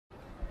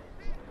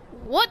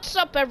What's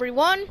up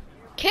everyone?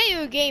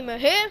 KO Gamer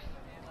here.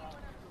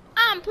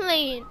 I'm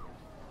playing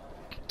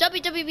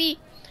WWE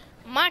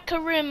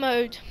MyCarear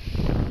mode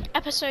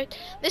episode.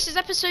 This is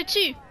episode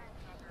 2.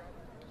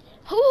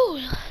 Ooh.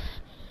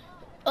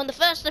 On the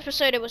first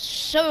episode I was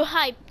so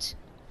hyped.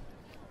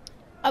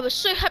 I was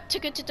so hyped to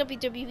go to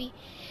WWE.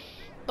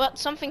 But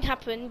something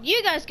happened.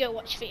 You guys go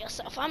watch for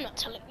yourself. I'm not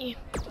telling you.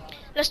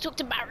 Let's talk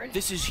to Baron.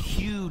 This is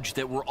huge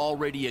that we're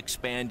already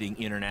expanding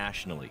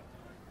internationally.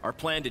 Our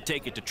plan to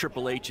take it to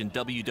Triple H and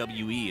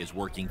WWE is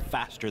working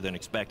faster than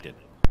expected.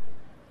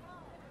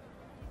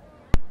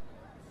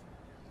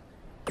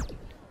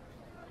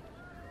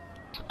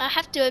 I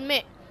have to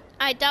admit,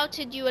 I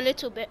doubted you a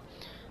little bit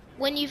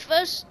when you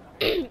first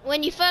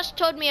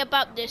told me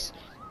about this.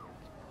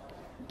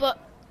 But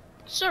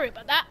sorry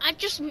about that. I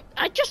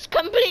just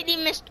completely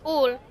missed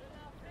all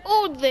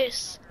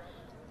this.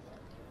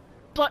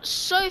 But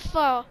so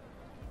far,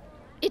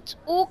 it's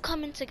all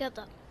coming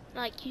together.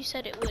 Like you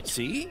said it would.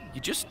 See?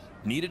 You just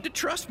needed to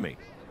trust me.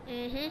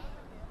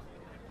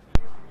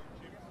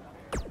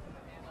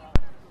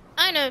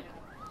 I know.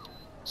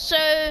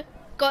 So,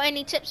 got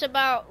any tips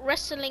about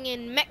wrestling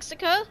in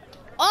Mexico?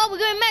 Oh, we're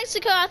going to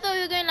Mexico. I thought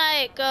we were going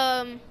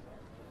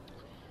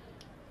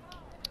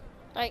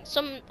like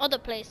some other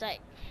place,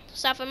 like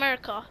South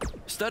America.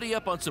 Study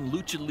up on some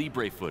lucha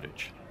libre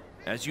footage.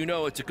 As you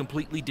know, it's a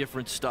completely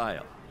different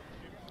style.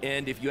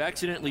 And if you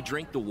accidentally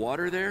drink the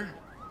water there,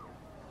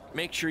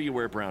 make sure you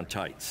wear brown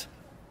tights.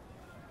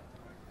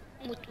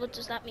 What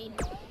does that mean?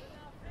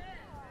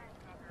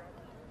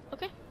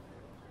 Okay.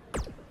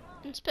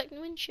 Inspect the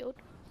windshield.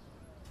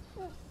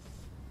 Oh.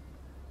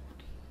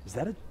 Is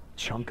that a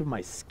chunk of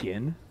my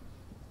skin?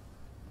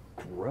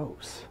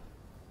 Gross.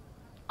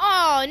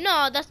 Oh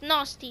no, that's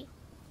nasty.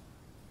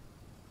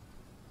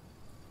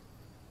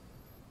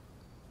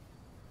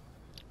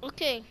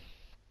 Okay.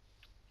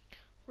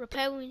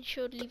 Repair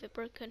windshield, leave it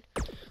broken.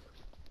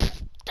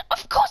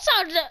 Of course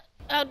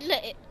I'd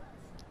let it.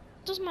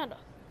 Doesn't matter.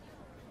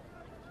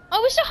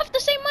 Oh, we still have the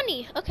same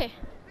money. Okay.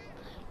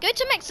 Go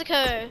to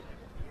Mexico.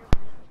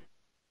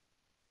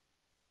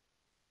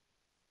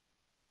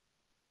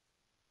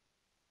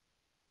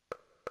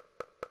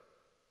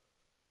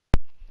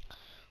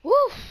 Woo!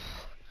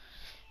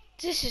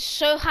 This is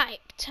so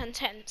hyped and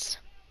tense.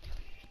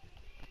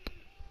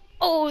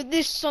 Oh,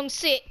 this song's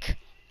sick.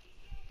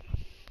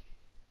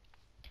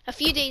 A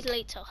few days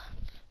later.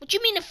 What do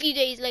you mean a few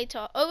days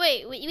later? Oh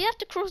wait, we have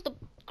to cross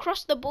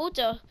the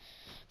border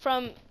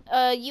from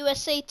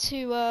USA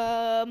to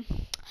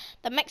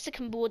the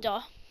Mexican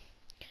border.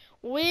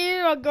 We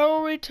are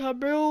going to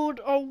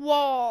build a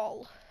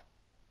wall.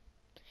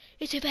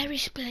 It's a very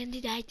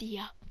splendid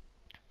idea.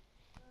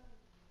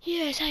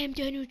 Yes, I am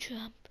Donald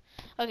Trump.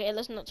 Okay,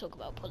 let's not talk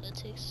about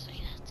politics.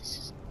 Yeah, this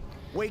is...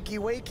 Wakey,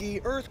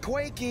 wakey,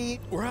 earthquakey.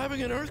 We're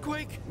having an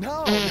earthquake?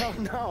 No.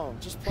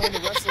 Just playing the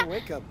wrestler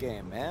wake-up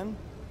game, man.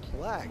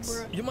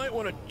 Relax. You might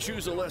want to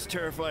choose a less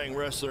terrifying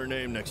wrestler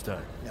name next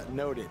time. Yeah,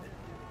 noted.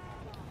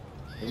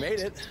 We made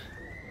it.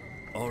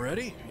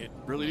 Already? It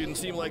really didn't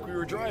seem like we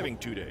were driving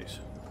 2 days.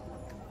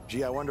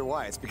 Gee, I wonder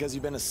why. It's because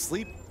you've been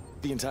asleep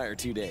the entire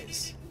 2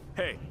 days.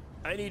 Hey,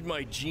 I need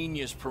my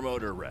genius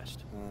promoter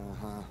rest.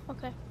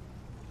 Okay.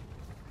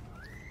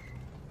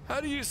 How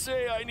do you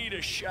say I need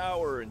a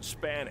shower in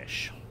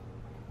Spanish?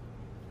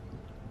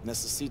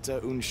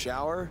 Necesita un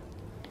shower?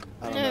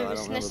 I don't know. I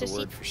don't remember the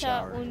word for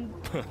shower.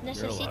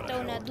 Necesita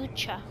una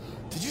ducha.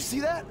 Did you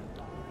see that?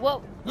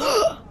 Whoa.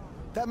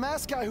 That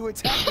masked guy who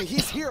attacked me,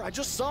 he's here. I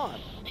just saw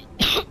him.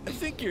 I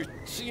think you're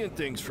seeing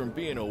things from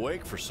being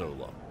awake for so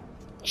long.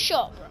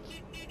 Sure,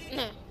 bro.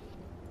 No.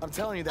 I'm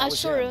telling you, that I was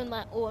saw him. it on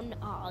my own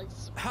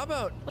eyes. How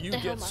about you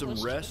get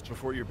some rest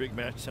before your big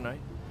match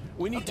tonight?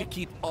 We need to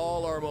keep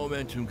all our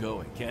momentum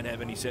going. Can't have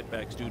any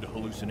setbacks due to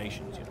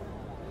hallucinations, you know.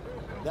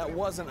 That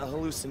wasn't a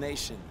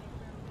hallucination.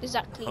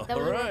 Exactly. That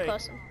was a real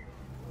person.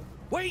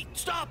 Wait!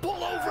 Stop!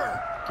 Pull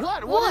over!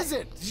 What? What is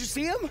it? Did you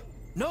see him?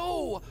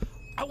 No!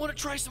 I want to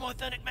try some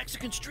authentic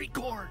Mexican street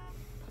corn.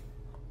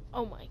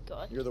 Oh my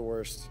god. You're the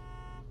worst.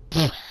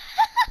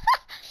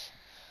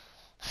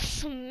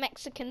 Some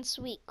Mexican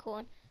sweet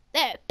corn.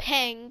 There,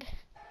 peng.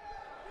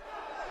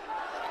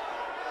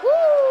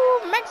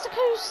 Woo!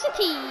 Mexico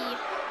City!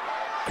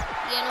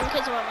 Yeah, no one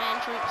cares about my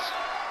entrance.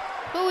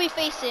 Who are we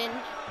facing?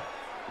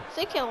 I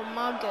think El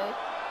Mago.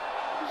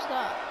 Who's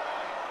that?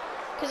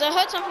 Because I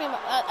heard something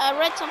about, I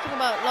read something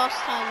about last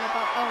time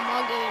about El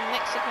Mago in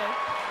Mexico.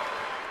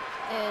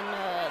 And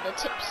the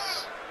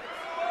tips.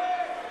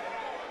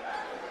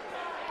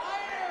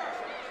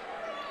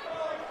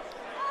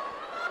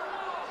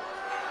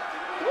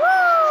 Woo!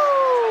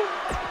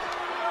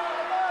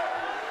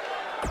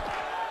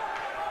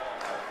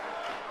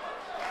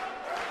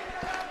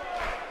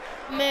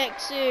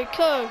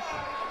 Mexico.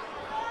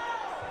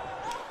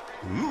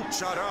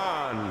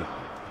 Lucharán.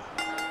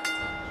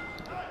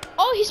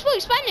 Oh, he spoke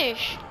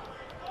Spanish.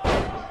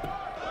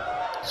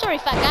 Sorry,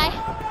 fat guy.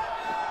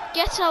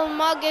 Get El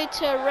Mago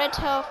to red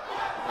health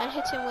and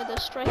hit him with a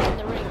strike in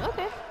the ring.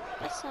 Okay,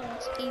 that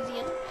sounds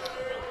easier.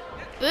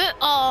 But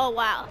oh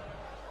wow.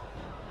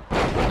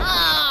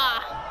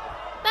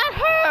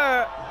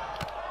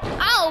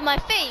 Ow, my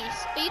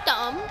face. Are you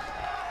dumb?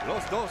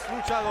 Los dos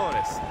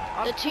luchadores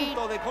al The two,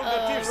 punto de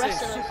convertirse en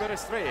wrestlers.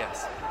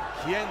 superestrellas.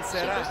 ¿Quién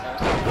será?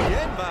 Superstars.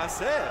 ¿Quién va a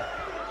ser?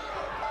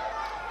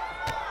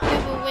 Who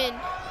will win?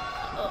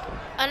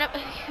 And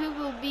who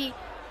will be?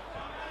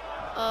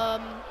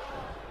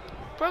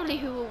 Probably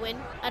who will win.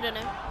 I don't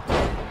know.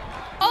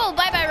 Oh,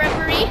 bye bye,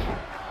 referee.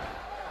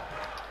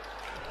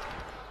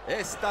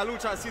 Esta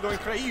lucha ha sido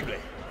increíble.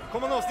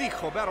 Como nos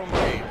dijo Baron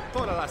Blade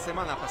toda la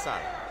semana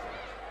pasada.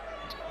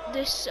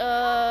 This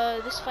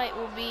fight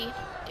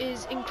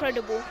is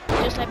incredible.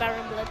 Just like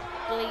Baron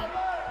Blade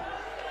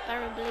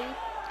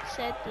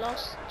said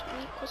last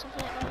week or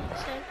something like that.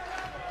 He said.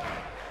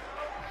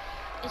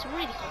 It's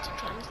really hard to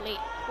translate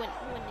when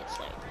it's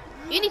like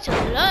you need to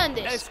learn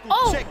this.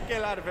 Oh, Escuché que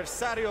el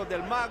adversario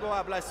del mago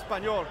habla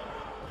español.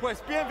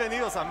 Pues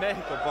bienvenidos a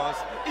México, boss,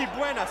 y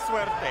buena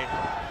suerte.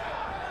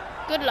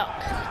 good luck.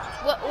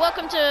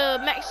 Welcome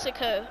to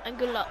Mexico and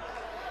good luck.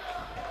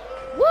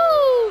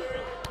 Woo!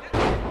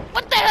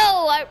 What the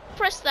hell? I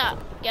pressed that.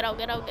 Get out,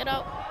 get out, get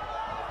out.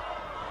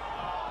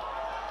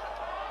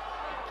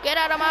 Get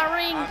out of my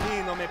ring. A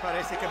mí no me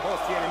parece que Boss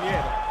tiene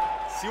miedo.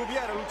 Si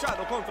hubiera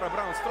luchado contra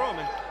Braun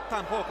Strowman,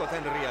 tampoco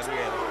tendría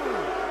miedo.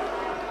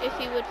 If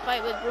he would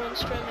fight with Braun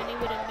Strowman, he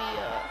wouldn't be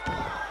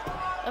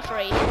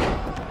afraid.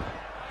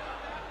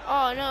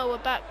 Oh no, we're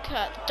back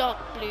at dark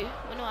blue.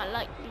 Well, no, I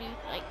like blue,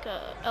 like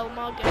El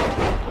Mago.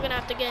 We're gonna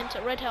have to get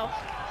into red health.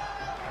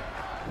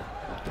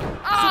 Su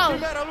Oh!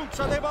 primera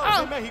lucha de Boss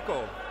en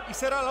México. Y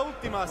será la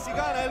última si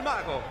gana el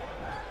mago.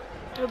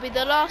 It'll be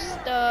the last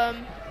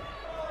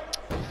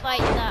fight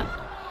that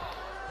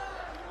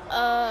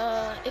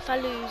if I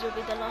lose, it'll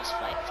be the last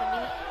fight for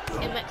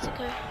me in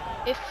Mexico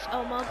if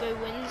El Mago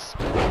wins.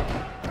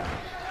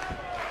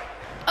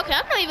 Okay,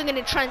 I'm not even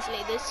gonna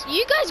translate this.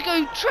 You guys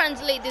go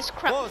translate this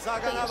crap. Boss ha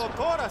please. ganado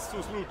todas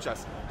sus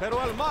luchas, pero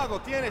el mago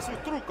tiene sus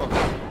trucos.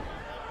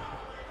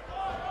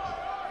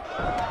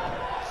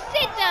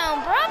 Sit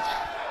down, bruv.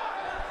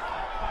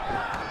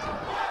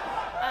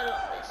 I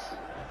love this.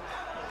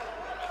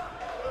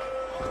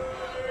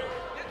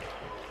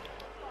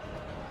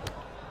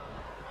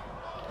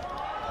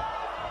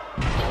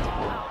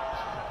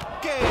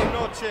 ¡Qué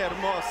noche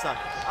hermosa!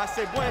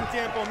 Hace buen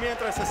tiempo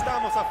mientras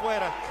estamos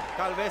afuera.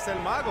 Tal vez el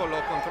mago lo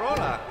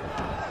controla.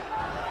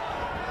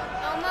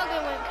 El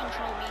Mago won't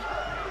control me.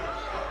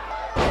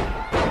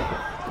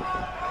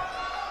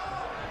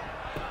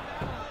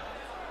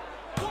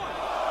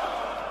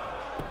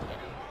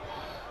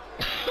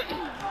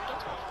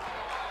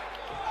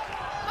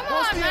 Come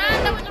Boss on, tiene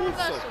man, that el was a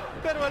impulso, reversal.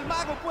 pero el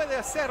mago puede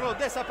hacerlo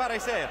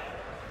desaparecer.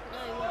 No,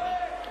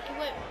 he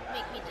won't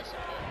make me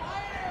disappear.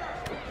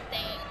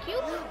 Thank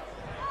you.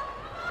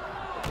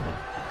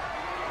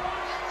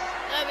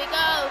 There we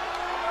go.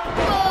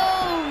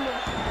 Boom!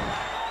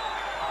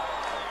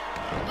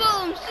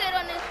 Boom! Sit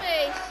on his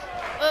face.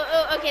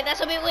 Oh, okay,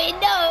 that's a bit weird.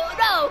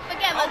 No,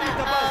 forget about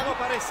Ahorita Boss no that.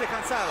 parece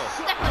cansado.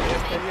 Step on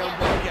his face, Tenía un yeah.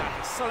 buen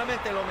viaje.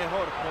 Solamente lo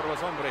mejor por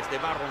los hombres de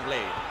Baron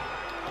Blade.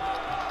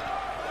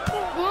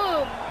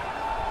 Boom!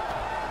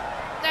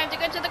 Time to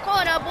go to the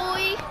corner,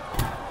 boy.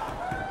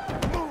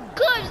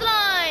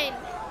 Clothesline!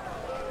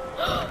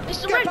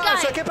 It's the red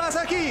guy. ¿Qué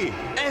pasa aquí?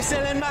 Es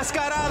el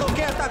enmascarado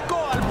que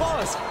atacó al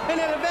Boss en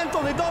el evento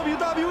de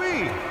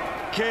WWE.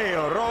 ¡Qué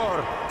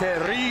horror!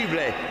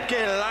 ¡Terrible!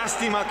 ¡Qué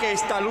lástima que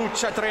esta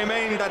lucha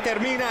tremenda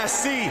termina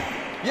así!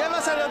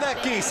 ¡Llévaselo de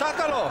aquí!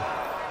 ¡Sácalo!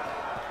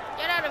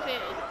 Get out of here.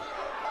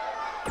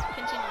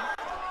 Continue.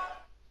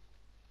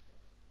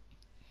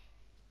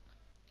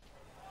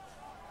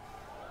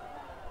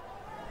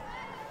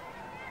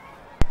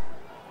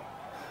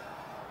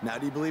 Now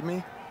do you believe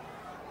me?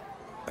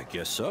 I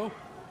guess so.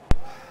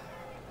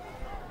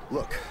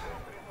 Look,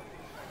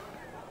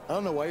 I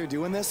don't know why you're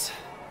doing this,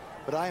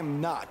 but I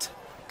am not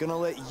gonna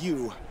let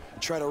you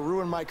try to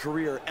ruin my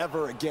career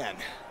ever again.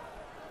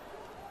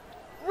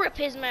 Rip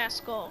his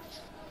mask off.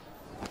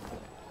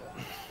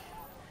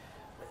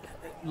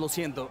 Lo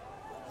siento,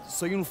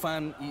 soy un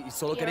fan y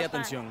solo You're quería a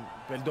fan. atención.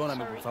 Perdóname,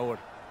 Sorry. por favor.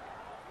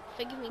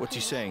 Forgive me. What's he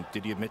please. saying?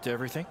 Did he admit to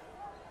everything?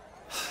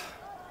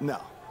 No,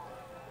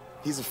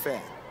 he's a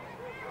fan.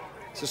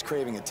 He's just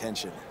craving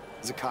attention.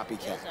 He's a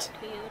copycat.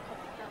 Exactly, the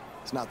copycat.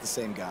 He's not the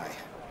same guy.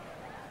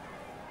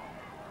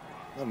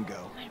 Let him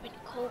go. Might have been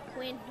Cole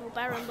Quinn or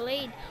Baron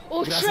Blade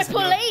or Gracias,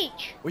 Triple señor.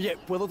 H. Oye,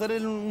 ¿puedo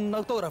tener un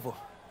autógrafo?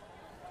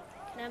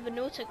 Can I have an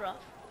autograph?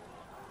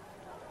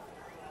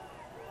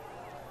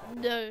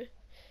 No.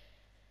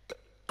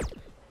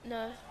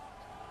 No.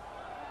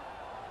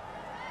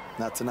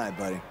 Not tonight,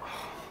 buddy.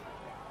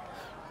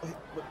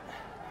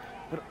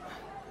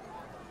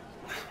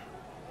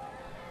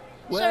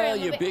 Well, Sorry, I'm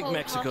a your bit big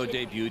Mexico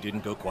cold-hearted. debut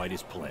didn't go quite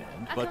as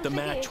planned, I but can the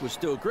match forgive. was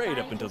still great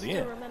I up until can the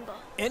still end. remember.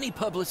 Any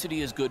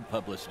publicity is good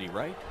publicity,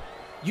 right?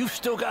 You've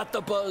still got the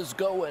buzz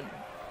going.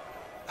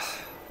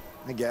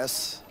 I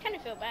guess. Kind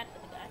of feel bad for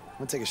the guy. I'm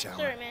gonna take a shower.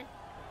 Sorry, man.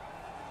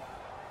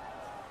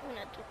 I'm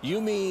gonna do You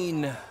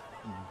mean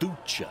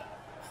ducha.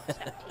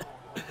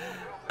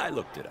 I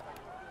looked it up.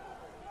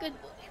 good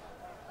boy.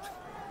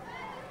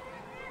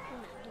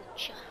 Una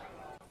ducha.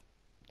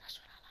 That's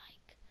what I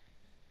like.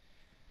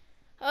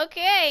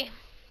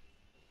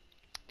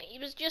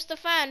 was just a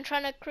fan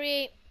trying to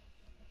create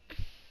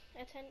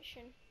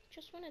attention.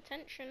 Just want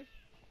attention.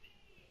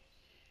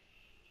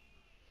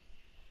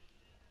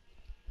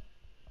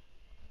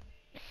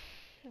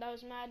 That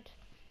was mad.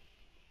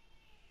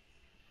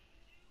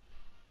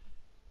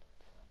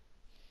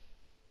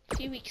 A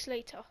few weeks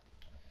later.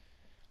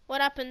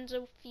 What happens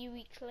a few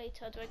weeks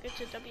later? Do I go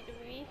to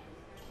WWE?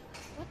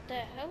 What the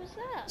hell was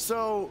that?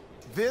 So,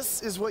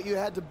 this is what you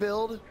had to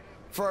build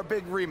for our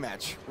big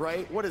rematch,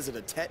 right? What is it,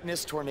 a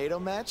tetanus tornado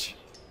match?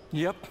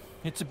 Yep,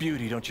 it's a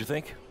beauty, don't you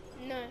think?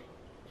 No.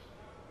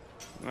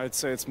 I'd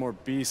say it's more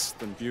beast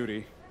than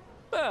beauty.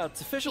 Well,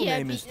 its official Yeah,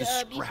 name is the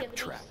Beast Scrap and the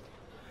Trap. Beast.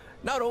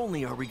 Not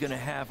only are we going to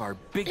have our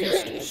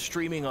biggest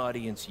streaming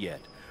audience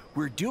yet,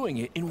 we're doing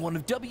it in one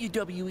of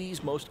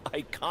WWE's most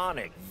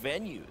iconic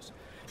venues.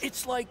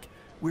 It's like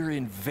we're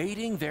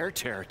invading their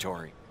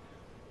territory.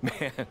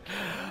 Man,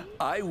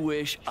 I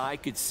wish I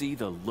could see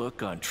the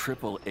look on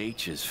Triple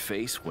H's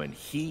face when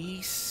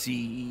he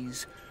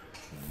sees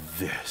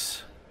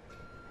this.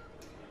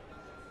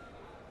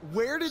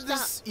 Where did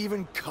this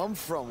even come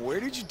from? Where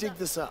did you dig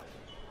this up?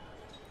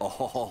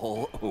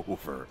 All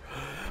over.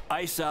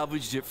 I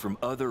salvaged it from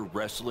other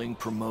wrestling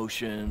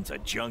promotions, a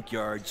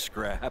junkyard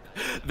scrap.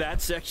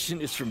 That section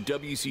is from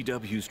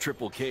WCW's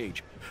Triple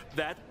Cage.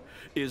 That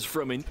is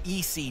from an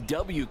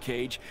ECW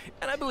cage,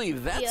 and I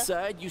believe that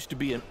side used to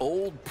be an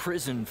old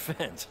prison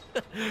fence.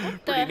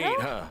 Pretty neat,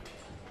 huh?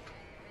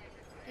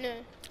 No.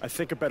 I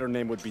think a better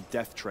name would be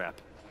Death Trap.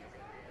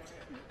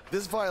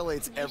 This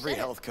violates every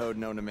health code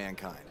known to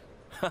mankind.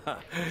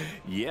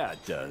 Yeah,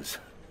 it does.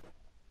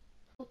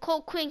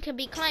 Cole Quinn can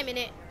be climbing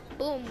it.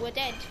 Boom, we're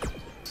dead.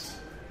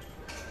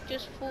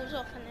 Just falls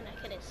off and then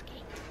I can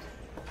escape.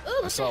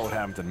 Ooh, I saw what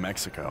happened in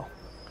Mexico.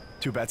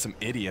 Too bad some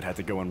idiot had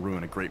to go and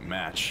ruin a great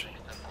match.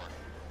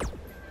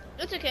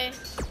 It's okay.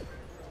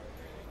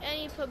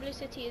 Any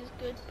publicity is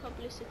good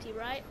publicity,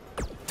 right?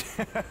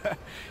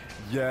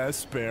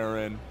 Yes,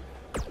 Baron.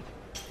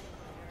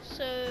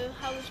 So,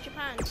 how was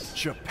Japan?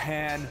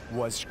 Japan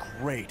was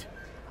great.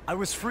 I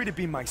was free to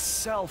be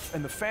myself,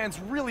 and the fans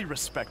really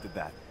respected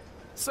that.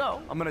 So,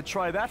 I'm gonna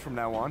try that from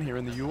now on here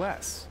in the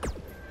US.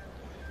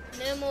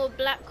 No more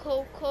Black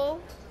Hole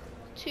Cole.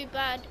 Too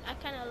bad. I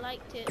kind of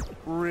liked it.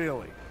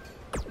 Really?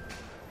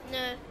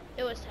 No,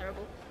 it was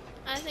terrible.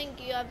 I think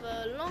you have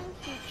a long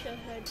future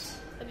ahead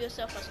of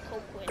yourself as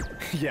Cole Quinn.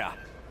 Yeah,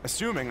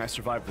 assuming I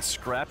survive the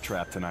Scrap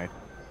Trap tonight.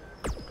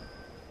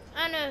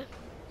 I know.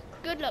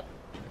 Good luck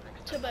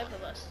to both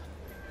of us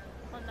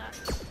on that.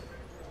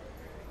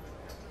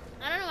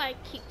 I don't know why I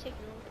keep taking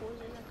long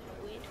pauses. I'm kind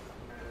of weird.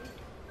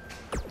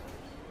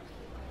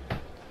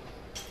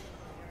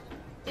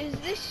 Is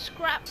this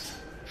Scrap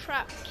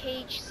Trap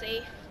cage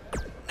safe?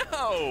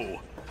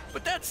 No!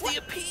 But that's the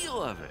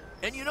appeal of it.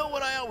 And you know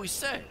what I always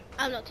say?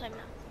 I'm not time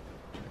now.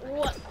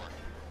 What?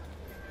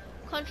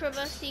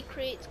 Controversy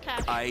creates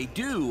cash. I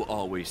do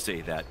always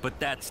say that, but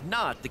that's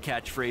not the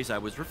catchphrase I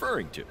was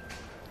referring to.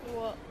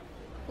 What?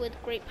 With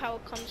great power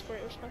comes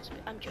great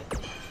responsibility. I'm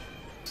joking.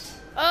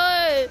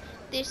 Oh,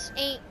 this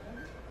ain't...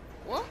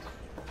 What?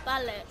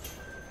 Ballot.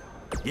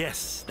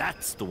 Yes,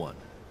 that's the one.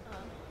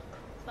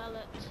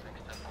 Ballot.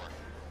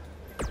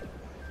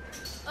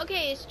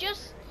 Okay, it's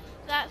just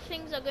that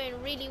things are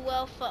going really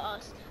well for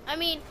us. I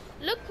mean,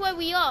 look where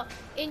we are.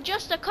 In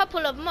just a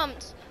couple of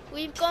months,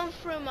 we've gone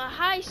from a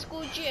high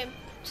school gym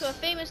to a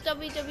famous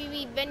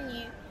WWE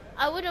venue.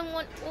 I wouldn't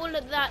want all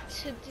of that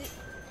to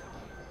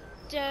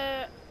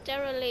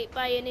derelate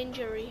by an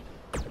injury.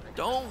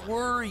 Don't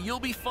worry, you'll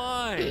be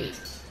fine.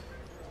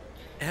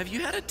 Have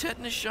you had a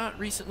tetanus shot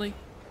recently?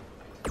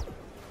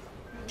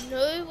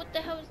 No, what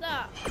the hell is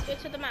that? Go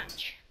to the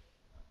match.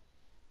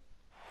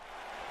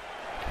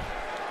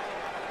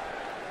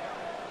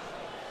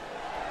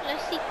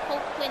 Let's see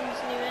Cole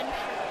Quinn's new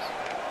entrance.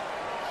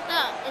 What's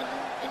that?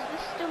 Is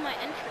this still my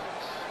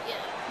entrance? Yeah.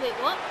 Wait,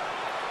 what?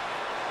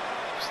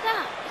 What's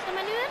that? Is that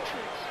my new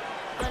entrance?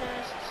 Oh no,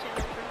 it's the same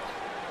entrance.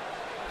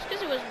 It's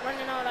because it was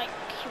running out like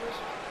he was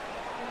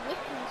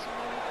whipping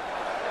someone.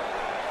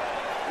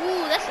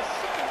 Ooh, that's a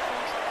sick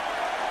entrance.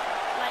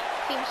 Like,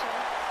 theme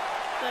song.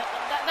 But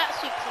that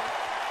suits him.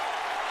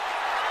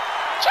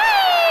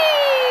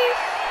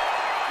 Chase!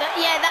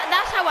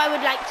 That's how I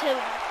would like to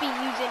be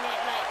using it.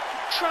 Like,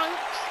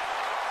 trunks.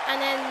 And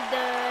then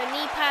the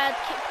knee pad,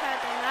 kick pad,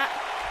 and that.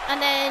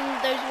 And then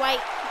those white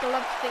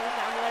glove things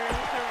that I'm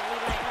wearing currently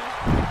right now.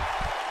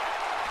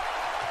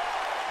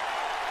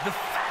 The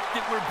fact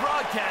that we're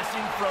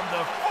broadcasting from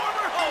the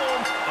former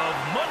home of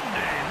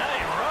Monday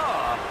Night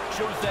Raw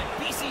shows that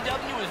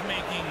BCW is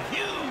making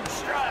huge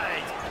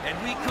strides, and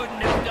we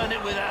couldn't have done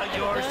it without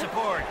your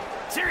support.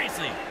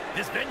 Seriously,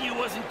 this venue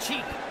wasn't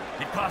cheap.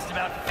 It cost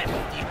about 50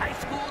 high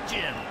school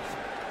gyms.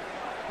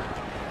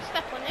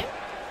 Step on him.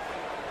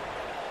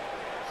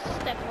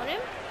 Step on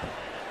him.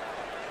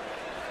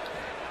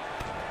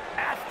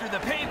 After the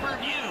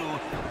pay-per-view,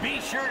 be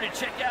sure to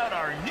check out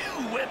our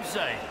new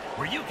website,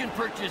 where you can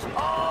purchase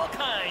all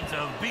kinds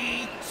of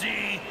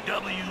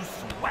BCW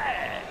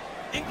swag,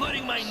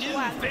 including my new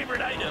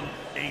favorite item,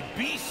 a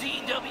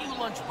BCW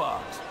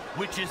lunchbox.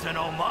 which is an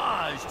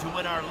homage to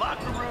when our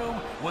locker room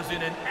was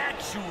in an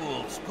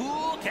actual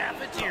school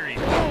cafeteria.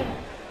 Boom.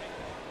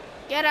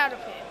 Get out of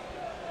here.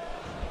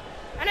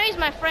 I know he's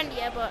my friend,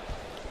 yeah, but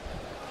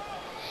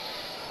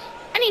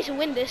I need to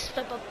win this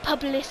for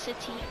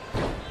publicity.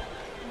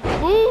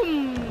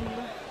 Boom.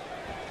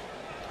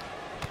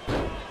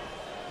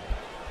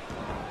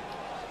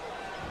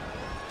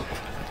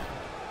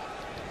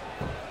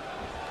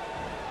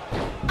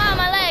 Ah,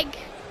 my leg.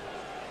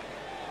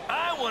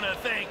 I want to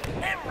thank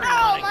everyone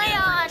Oh, my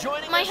again arm. for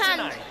joining My us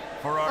hand. tonight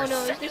for our Oh, no,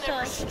 is second this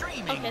ever a-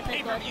 streaming Okay,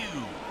 thank God.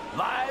 pay-per-view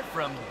live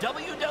from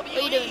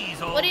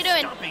WWE's old What are you doing?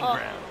 stomping Oh.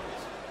 grounds.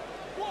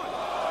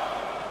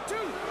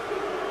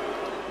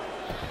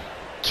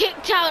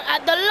 Kicked out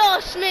at the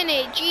last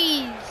minute,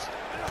 jeez.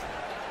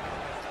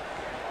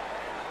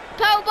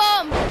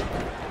 Powerbomb.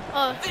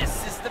 Oh,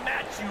 This is the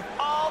match you've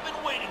all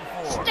been waiting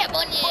for. step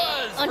on it.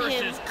 Buzz On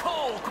versus him.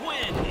 Cole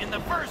Quinn in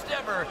the first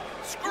ever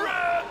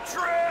Scrap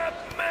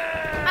Trap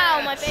match.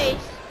 Ow, my face.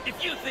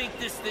 If you think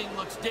this thing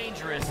looks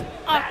dangerous,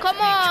 Oh, that's come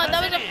on.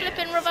 That was because a it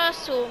flipping is.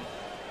 reversal.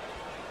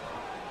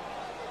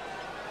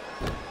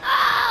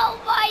 Ow,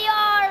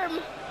 my arm.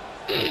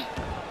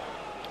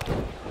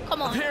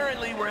 Come on.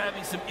 Apparently, we're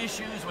having some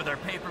issues with our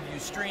pay-per-view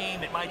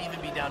stream. It might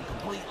even be down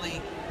completely.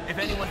 If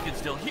anyone can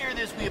still hear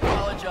this, we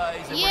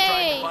apologize, and we're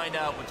trying Yay. to find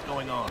out what's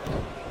going on.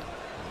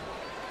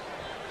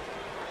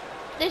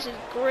 This is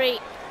great.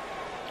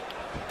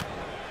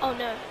 Oh,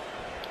 no.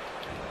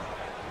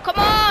 Come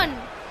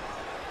on.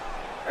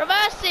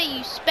 Reverse it,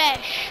 you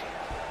spesh.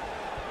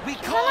 We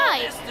It's call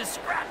alive. this the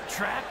Scrap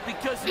Trap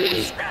because it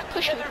was scrapped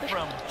Push me, together push me.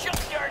 from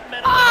junkyard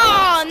metal.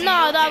 Oh, and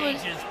no, steel that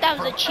was cages a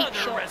from cheap other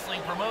shot.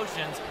 wrestling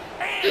promotions,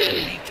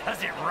 and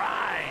because it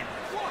rhymes.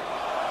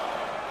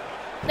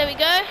 There we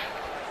go.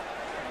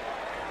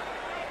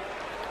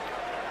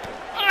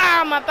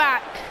 Ah, my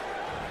back.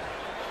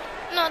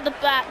 Not the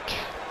back.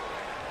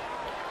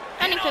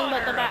 Anything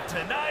but the back.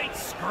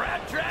 Tonight's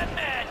Scrap Trap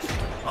match.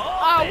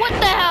 Oh, what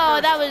the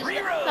hell? That was not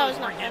We're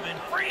fun. giving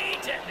free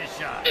tetanus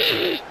shots.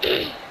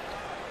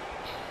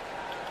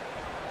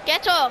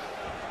 Get off.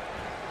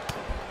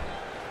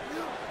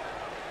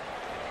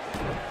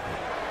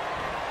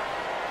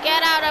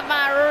 Get out of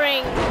my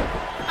ring.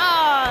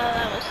 Oh,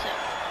 that was sick.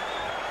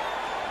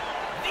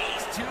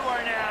 These two are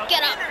now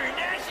Get up.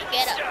 international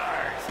Get up.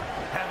 stars.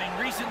 Having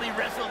recently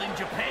wrestled in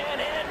Japan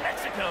and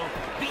Mexico,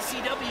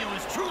 BCW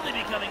is truly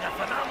becoming a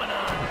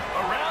phenomenon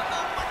around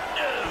the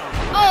mundo.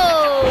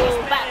 Oh,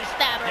 Spanish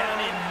backstabber. down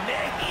in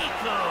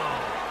Mexico.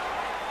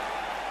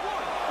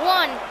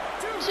 1,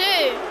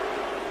 2,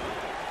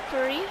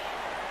 3.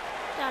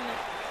 Damn it.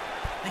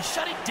 They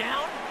shut it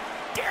down?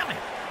 Damn it!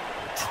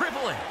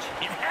 Triple H.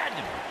 It had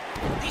to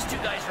be. These two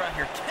guys are out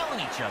here killing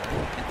each other,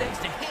 and thanks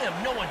to him,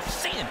 no one's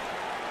seeing it.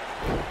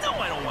 No,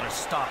 I don't want to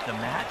stop the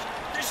match.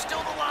 There's still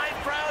the live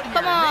crowd here.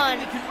 Come on.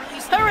 Maybe we can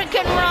release the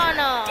Hurricane video later.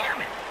 Rana.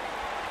 Damn it!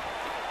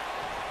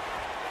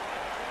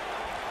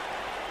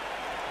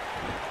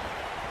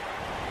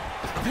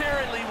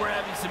 Apparently, we're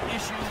having some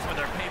issues with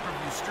our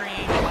pay-per-view stream.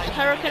 It might even be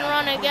Hurricane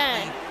down Rana completely.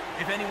 again.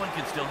 If anyone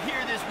can still hear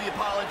this, we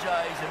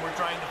apologize, and we're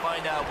trying to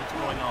find out what's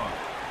going on.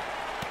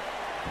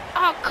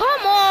 Oh,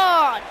 come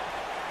on.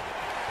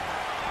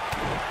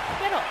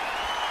 Get off.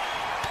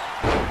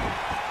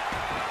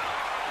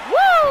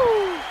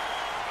 Woo!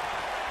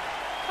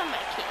 Come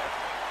back here.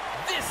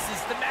 This is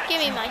the match Give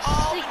me you've my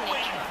all been signature.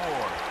 waiting for.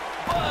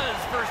 Buzz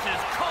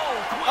versus Cole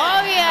Quinn.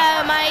 Oh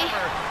yeah, in the my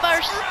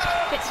first first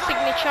ever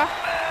signature.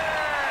 match.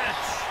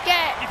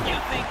 Get If you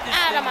think this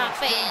out thing of my looks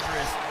face.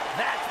 dangerous,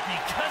 that's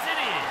because it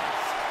is.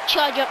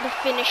 Charge up the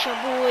finisher,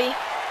 boy.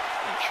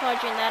 I'm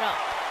charging that up.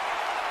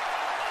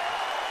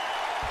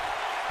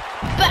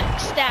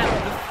 Backstabber.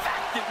 The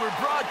fact that we're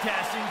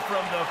broadcasting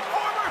from the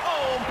former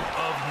home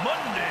of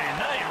Monday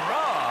Night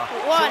Raw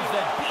 1, shows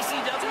that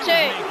BCW is 2,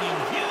 making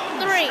huge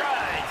 3.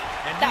 strides,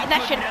 and That we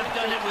should couldn't have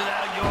done it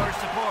without your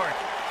support.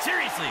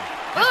 Seriously.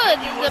 this Good,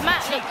 venue the wasn't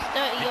match cheap. looks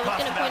dirty. It I was cost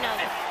gonna about point out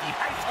 50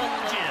 high on school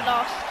the gyms.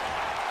 last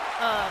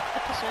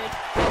episode.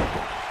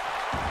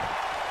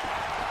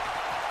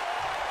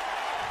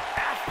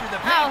 After the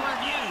Ow.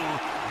 pay-per-view,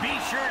 be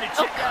sure to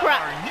Oh, check out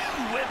crap. our new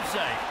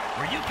website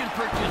where you can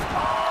purchase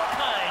all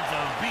kinds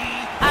of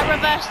I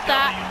reversed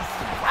that.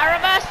 BCW I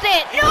reversed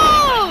it. New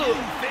No!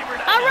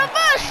 favorite I item,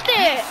 reversed a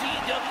it.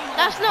 BCW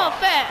That's not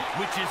box, fair.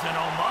 Which is an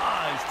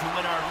homage to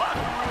when our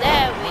locker room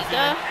There we was go.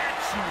 in an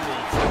actual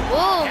school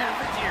Boom.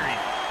 cafeteria.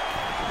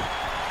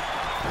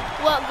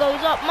 What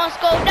goes up must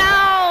go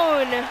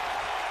down.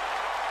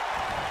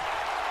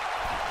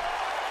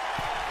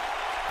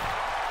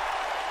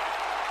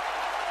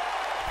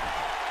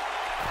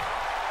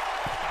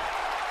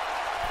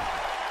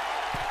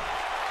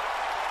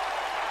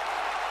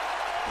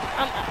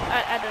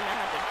 I don't know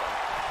how to jump.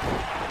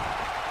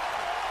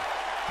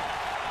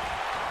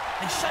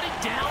 They shut it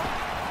down?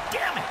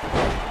 Damn it!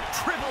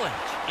 Triple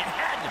H. It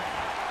had to be.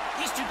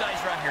 These two guys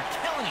are out here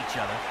killing each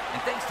other, and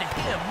thanks to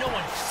him, no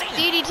one's seen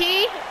it.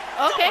 DDT?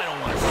 No, Okay. I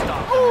don't want to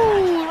stop the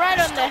Ooh, match. right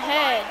There's on the still a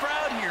head. live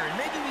crowd here, and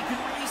maybe we can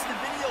release the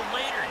video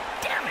later.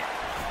 Damn it!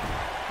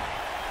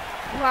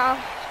 Wow.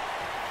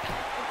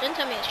 Don't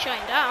tell me it's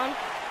shutting down.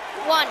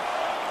 1,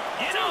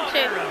 In 2.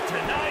 honor of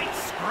tonight's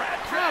scrap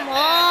track Come match,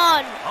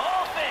 on.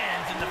 all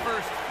fans in the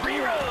first 3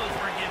 rows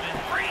were given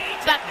free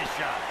Back. tetanus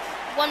shots.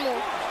 1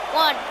 more.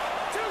 1,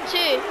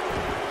 2,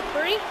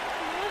 3.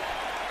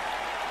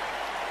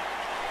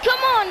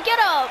 Come on, get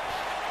up.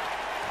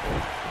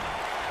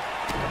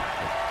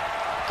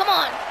 Come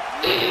on.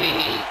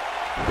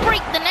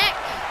 Break the neck.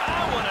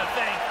 I want to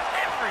thank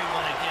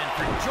everyone again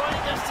for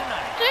joining us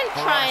tonight. Don't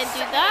for try our and do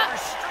second that. ever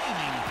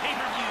streaming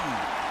pay-per-view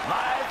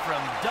live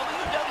from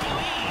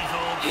WWE's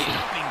old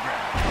stomping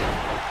ground.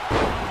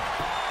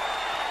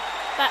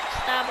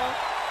 Backstabber.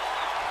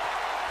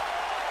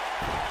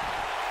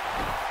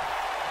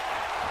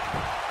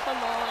 Come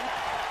on.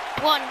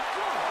 1,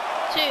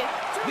 2,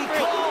 We 3.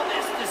 call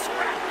this the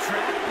scrap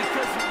track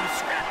because it was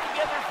scrapped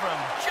together from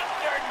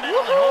junkyard metal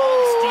and Woohoo!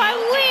 old steel I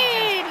cages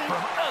win!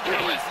 from other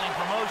wrestling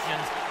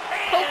promotions.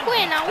 Oh, And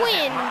Quinn, I because it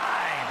win.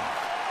 rhymes.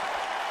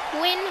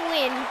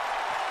 Win-win.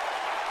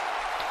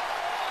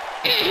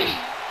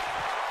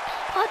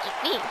 Pardon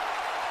me.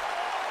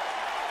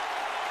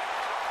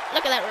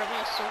 Look at that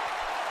reversal.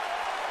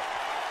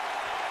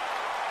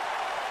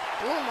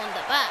 Boom on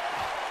the back.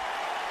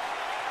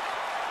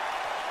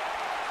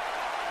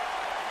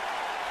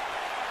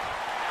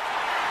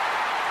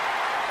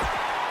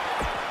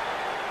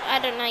 I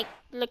don't like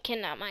looking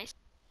at my...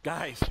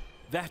 Guys,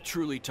 that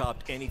truly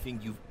topped anything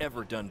you've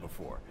ever done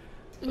before.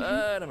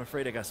 But I'm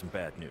afraid I got some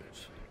bad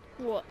news.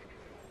 What?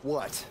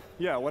 What?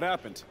 Yeah, what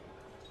happened?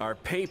 Our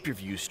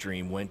pay-per-view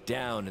stream went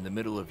down in the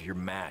middle of your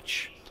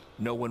match.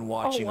 No one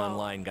watching wow.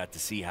 online got to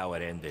see how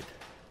it ended.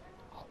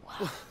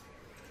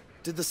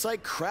 Did the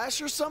site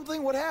crash or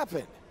something? What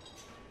happened?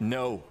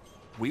 No,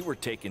 we were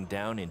taken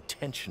down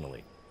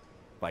intentionally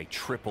by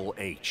Triple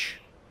H.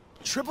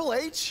 Triple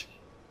H?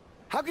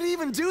 How could he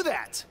even do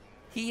that?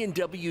 He and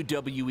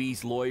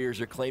WWE's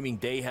lawyers are claiming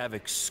they have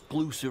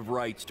exclusive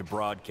rights to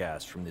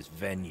broadcast from this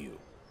venue.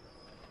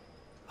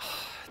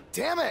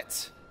 Damn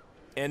it!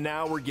 And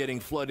now we're getting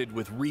flooded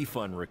with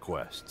refund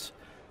requests.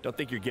 Don't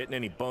think you're getting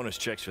any bonus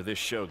checks for this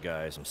show,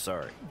 guys. I'm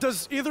sorry.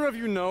 Does either of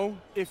you know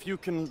if you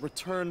can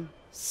return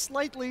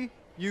slightly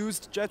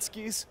used jet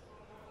skis?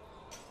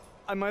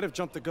 I might have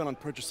jumped the gun on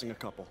purchasing a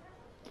couple.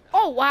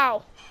 Oh,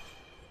 wow.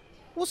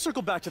 We'll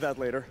circle back to that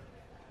later.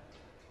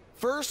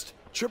 First,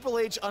 Triple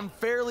H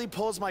unfairly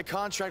pulls my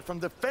contract from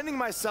defending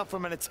myself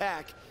from an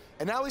attack,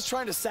 and now he's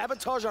trying to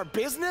sabotage our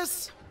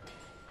business?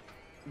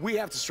 We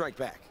have to strike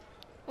back.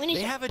 We need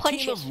They to have a punch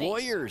team of his face.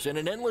 lawyers and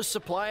an endless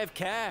supply of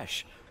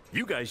cash.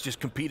 You guys just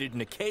competed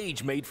in a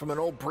cage made from an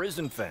old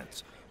prison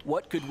fence.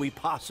 What could we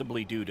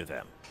possibly do to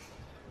them?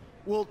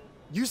 Well,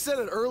 you said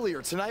it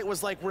earlier. Tonight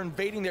was like we're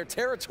invading their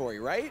territory,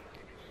 right?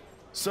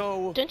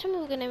 So, Don't tell me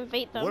we're gonna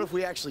invade them. what if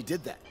we actually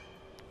did that?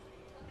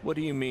 What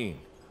do you mean?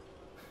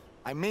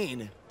 I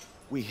mean,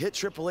 we hit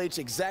Triple H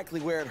exactly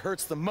where it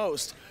hurts the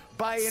most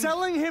by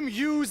Selling him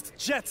used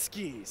jet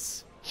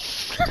skis.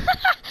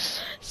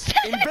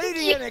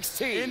 invading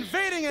NXT.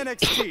 Invading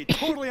NXT.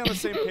 Totally on the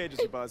same page as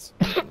you, Buzz.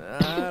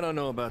 I don't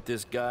know about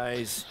this,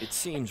 guys. It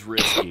seems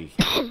risky.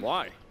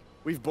 Why?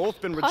 We've both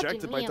been Pardon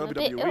rejected me, by I'm a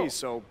bit ill. WWE,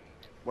 so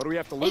what do we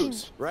have to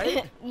lose?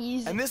 Right?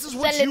 He's And this is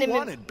what selling you him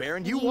wanted,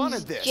 Baron. You these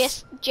wanted this.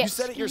 jet You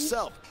said it skis.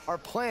 yourself. Our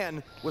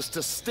plan was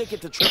to stick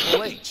it to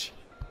Triple H.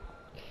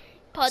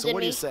 Pardon So what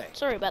do me. you say?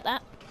 Sorry about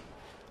that.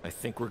 I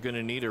think we're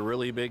gonna need a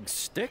really big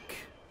stick.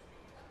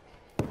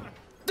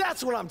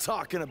 That's what I'm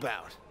talking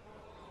about.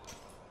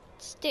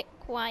 Stick,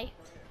 why?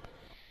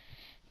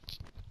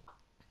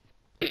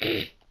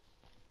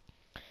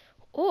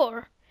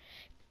 Or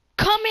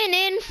coming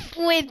in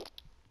with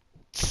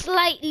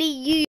slightly used